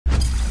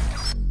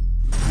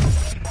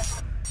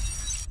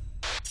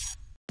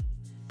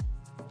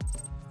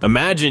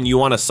Imagine you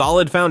want a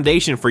solid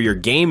foundation for your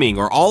gaming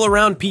or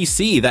all-around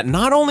PC that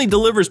not only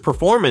delivers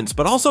performance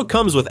but also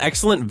comes with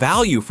excellent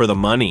value for the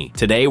money.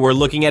 Today we're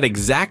looking at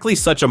exactly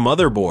such a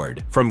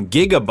motherboard from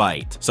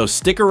GIGABYTE, so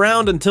stick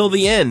around until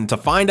the end to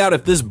find out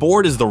if this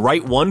board is the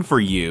right one for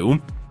you.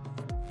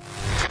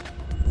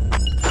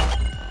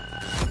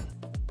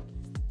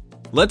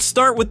 Let's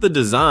start with the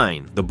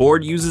design. The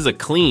board uses a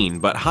clean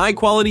but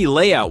high-quality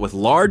layout with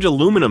large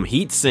aluminum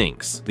heat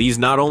sinks. These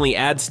not only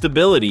add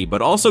stability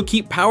but also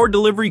keep power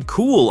delivery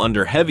cool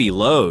under heavy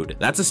load.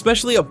 That's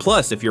especially a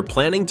plus if you're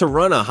planning to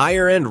run a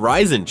higher-end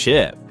Ryzen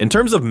chip. In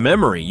terms of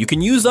memory, you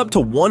can use up to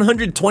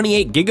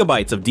 128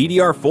 GB of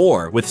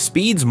DDR4 with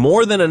speeds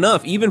more than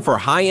enough even for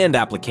high-end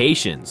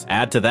applications.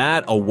 Add to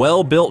that a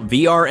well-built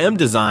VRM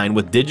design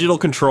with digital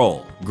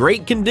control.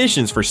 Great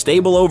conditions for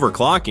stable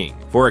overclocking.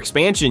 For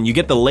expansion, you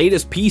get the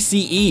latest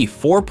PCIe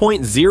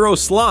 4.0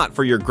 slot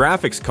for your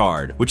graphics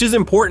card, which is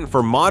important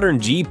for modern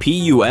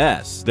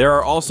GPUs. There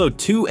are also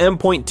two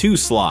M.2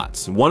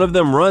 slots. One of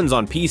them runs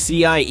on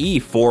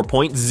PCIe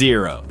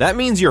 4.0. That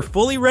means you're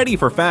fully ready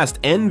for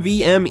fast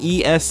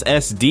NVMe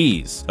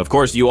SSDs. Of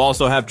course, you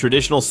also have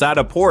traditional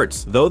SATA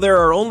ports, though there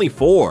are only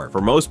 4. For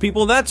most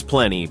people, that's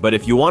plenty, but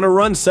if you want to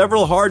run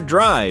several hard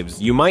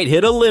drives, you might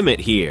hit a limit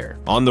here.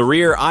 On the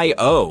rear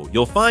I/O,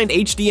 you'll find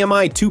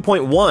HDMI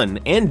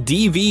 2.1 and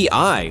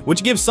DVI,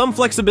 which gives some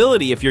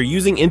flexibility if you're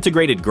using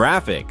integrated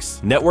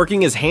graphics.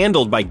 Networking is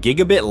handled by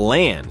Gigabit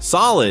LAN,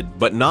 solid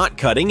but not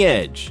cutting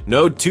edge.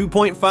 No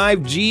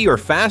 2.5G or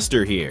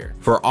faster here.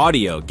 For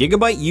audio,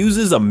 GIGABYTE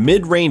uses a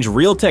mid-range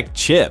Realtek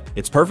chip.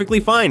 It's perfectly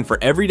fine for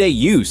everyday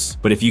use,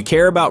 but if you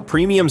care about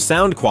premium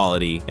sound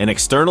quality, an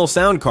external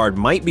sound card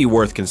might be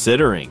worth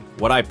considering.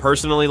 What I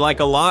personally like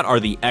a lot are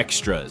the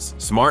extras.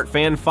 Smart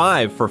Fan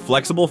 5 for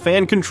flexible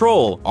fan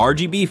control,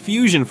 RGB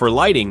Fusion for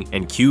lighting,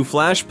 and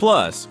Q-Flash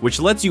Plus, which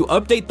lets you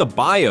update the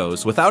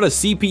BIOS without a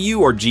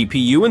CPU or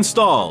GPU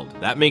installed.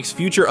 That makes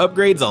future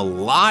upgrades a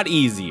lot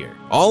easier.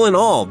 All in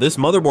all, this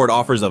motherboard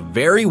offers a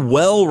very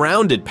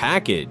well-rounded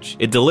package.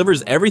 It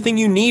delivers everything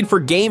you need for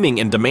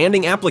gaming and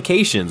demanding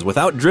applications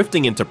without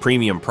drifting into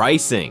premium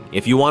pricing.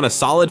 If you want a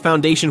solid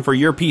foundation for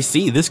your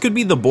PC, this could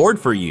be the board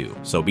for you.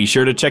 So be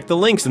sure to check the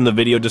links in the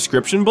video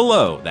description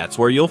below. That's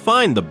where you'll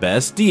find the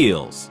best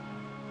deals.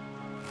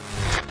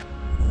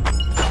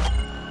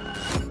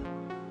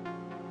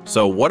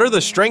 So what are the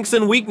strengths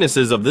and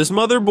weaknesses of this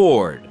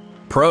motherboard?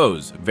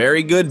 Pros: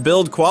 very good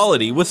build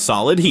quality with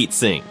solid heat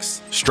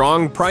sinks.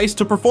 Strong price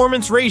to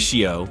performance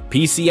ratio.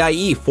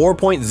 PCIe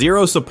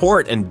 4.0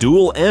 support and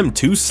dual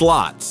M2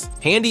 slots.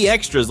 Handy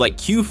extras like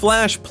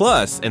Q-Flash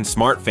Plus and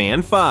Smart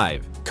Fan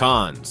 5.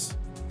 Cons: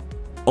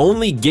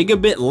 only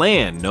Gigabit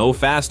LAN, no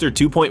faster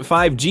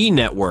 2.5G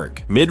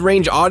network.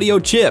 Mid-range audio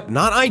chip,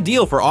 not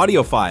ideal for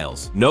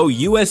audiophiles. No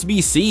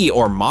USB-C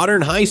or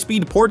modern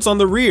high-speed ports on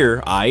the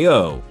rear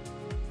I/O.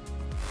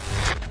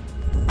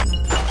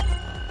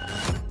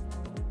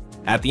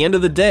 At the end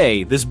of the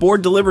day, this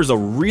board delivers a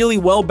really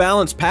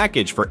well-balanced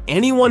package for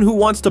anyone who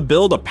wants to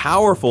build a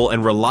powerful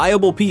and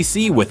reliable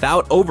PC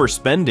without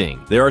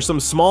overspending. There are some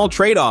small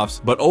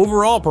trade-offs, but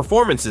overall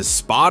performance is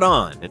spot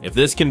on. If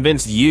this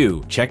convinced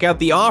you, check out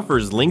the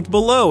offers linked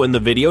below in the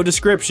video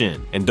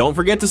description. And don't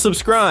forget to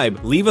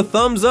subscribe, leave a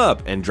thumbs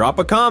up, and drop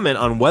a comment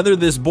on whether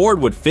this board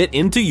would fit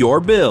into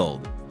your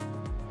build.